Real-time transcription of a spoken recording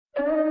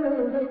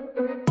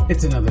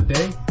It's another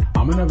day.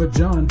 I'm another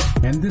John,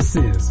 and this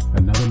is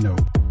Another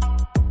Note.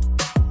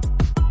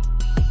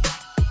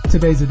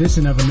 Today's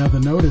edition of Another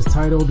Note is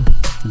titled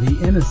The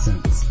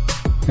Innocents,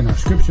 and our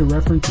scripture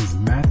reference is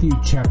Matthew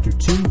chapter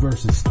 2,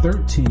 verses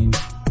 13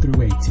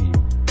 through 18.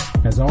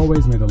 As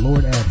always, may the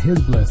Lord add His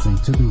blessing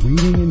to the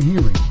reading and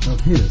hearing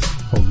of His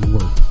holy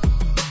word.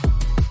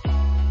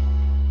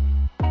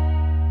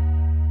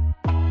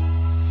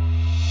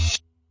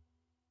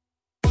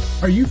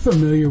 Are you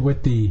familiar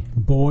with the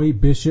boy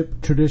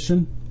bishop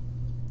tradition?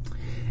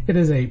 It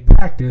is a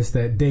practice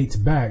that dates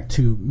back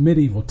to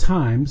medieval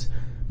times,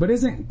 but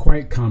isn't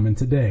quite common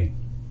today.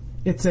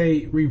 It's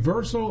a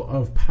reversal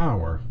of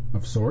power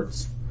of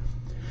sorts.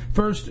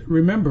 First,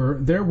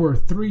 remember there were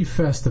 3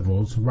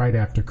 festivals right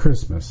after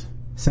Christmas: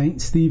 St.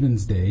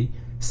 Stephen's Day,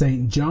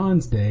 St.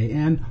 John's Day,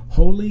 and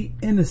Holy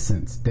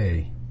Innocents'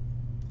 Day.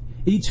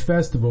 Each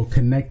festival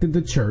connected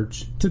the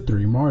church to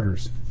 3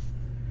 martyrs.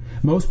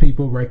 Most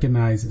people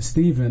recognize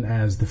Stephen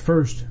as the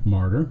first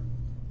martyr.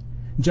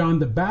 John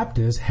the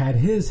Baptist had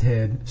his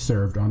head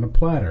served on a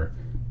platter,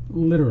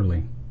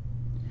 literally.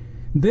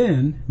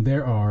 Then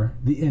there are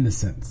the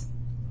innocents.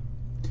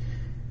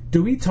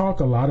 Do we talk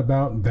a lot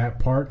about that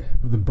part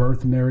of the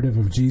birth narrative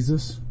of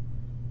Jesus?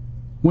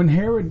 When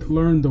Herod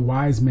learned the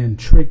wise men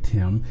tricked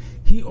him,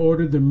 he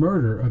ordered the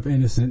murder of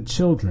innocent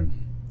children.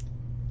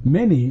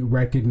 Many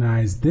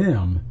recognized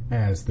them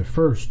as the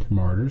first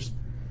martyrs.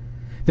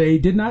 They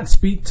did not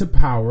speak to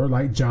power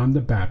like John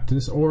the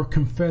Baptist or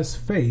confess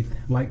faith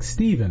like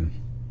Stephen,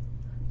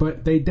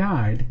 but they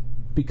died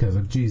because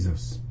of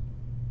Jesus.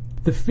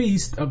 The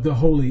Feast of the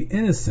Holy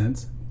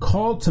Innocents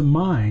called to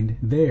mind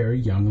their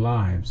young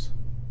lives.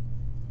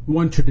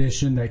 One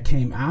tradition that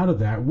came out of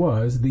that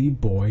was the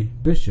boy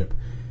bishop.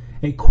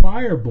 A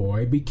choir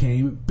boy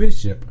became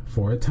bishop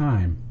for a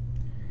time.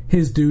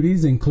 His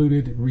duties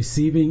included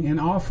receiving an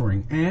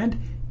offering and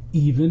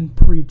even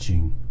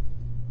preaching.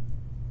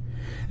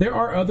 There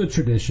are other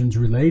traditions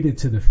related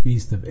to the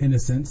Feast of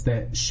Innocents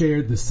that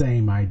shared the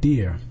same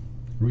idea.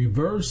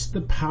 Reverse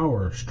the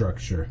power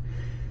structure.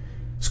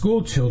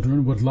 School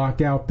children would lock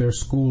out their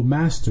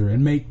schoolmaster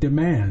and make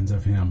demands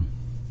of him.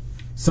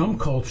 Some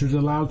cultures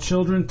allow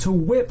children to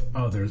whip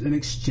others in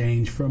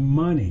exchange for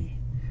money.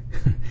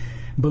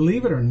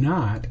 Believe it or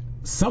not,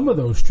 some of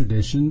those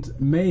traditions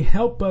may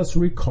help us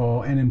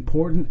recall an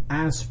important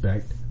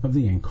aspect of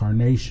the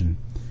Incarnation.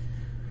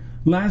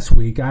 Last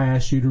week, I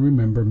asked you to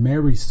remember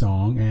Mary's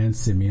song and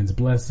Simeon's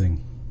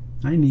blessing.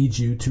 I need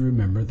you to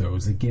remember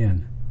those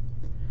again.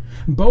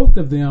 Both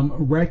of them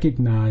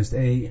recognized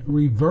a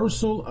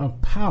reversal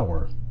of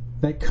power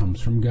that comes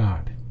from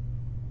God.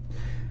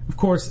 Of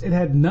course, it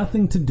had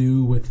nothing to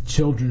do with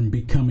children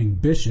becoming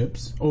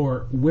bishops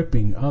or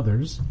whipping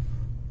others.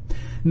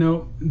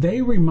 No,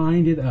 they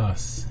reminded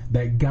us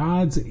that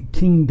God's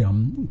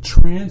kingdom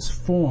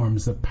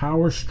transforms the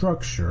power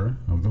structure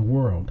of the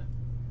world.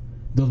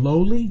 The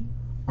lowly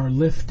are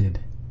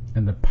lifted,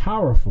 and the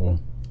powerful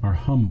are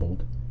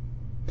humbled.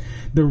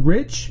 The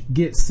rich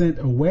get sent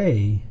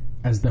away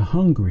as the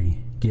hungry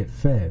get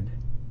fed.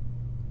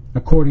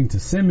 According to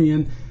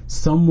Simeon,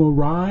 some will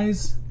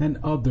rise and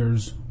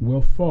others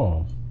will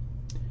fall.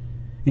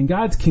 In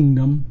God's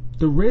kingdom,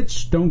 the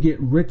rich don't get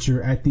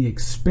richer at the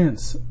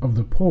expense of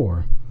the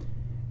poor,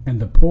 and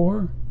the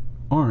poor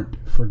aren't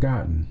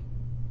forgotten.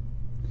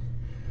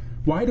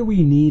 Why do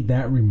we need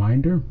that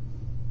reminder?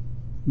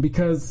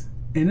 Because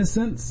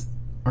innocents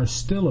are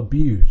still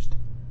abused,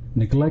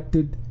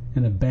 neglected,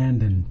 and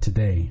abandoned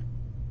today.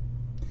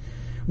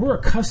 We're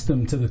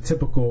accustomed to the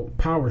typical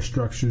power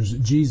structures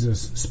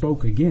Jesus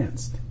spoke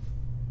against.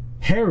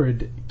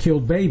 Herod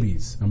killed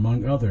babies,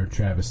 among other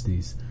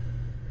travesties.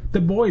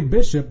 The boy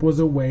bishop was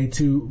a way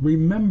to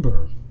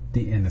remember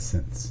the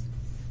innocents.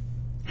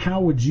 How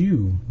would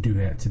you do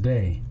that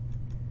today?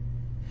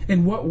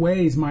 In what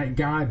ways might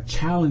God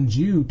challenge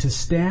you to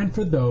stand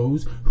for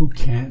those who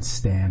can't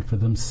stand for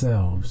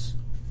themselves?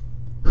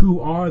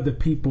 Who are the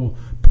people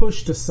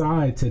pushed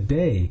aside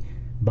today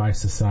by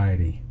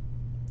society,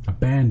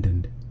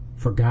 abandoned,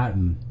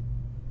 forgotten,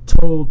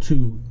 told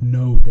to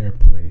know their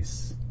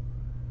place?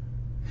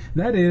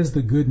 That is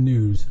the good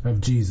news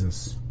of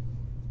Jesus,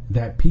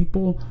 that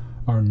people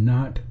are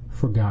not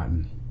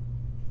forgotten.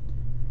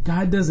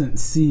 God doesn't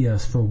see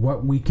us for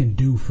what we can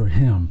do for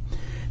Him.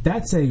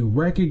 That's a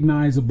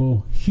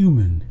recognizable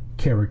human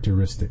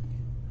characteristic.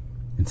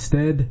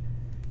 Instead,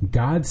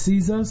 God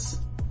sees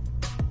us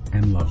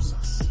and loves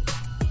us.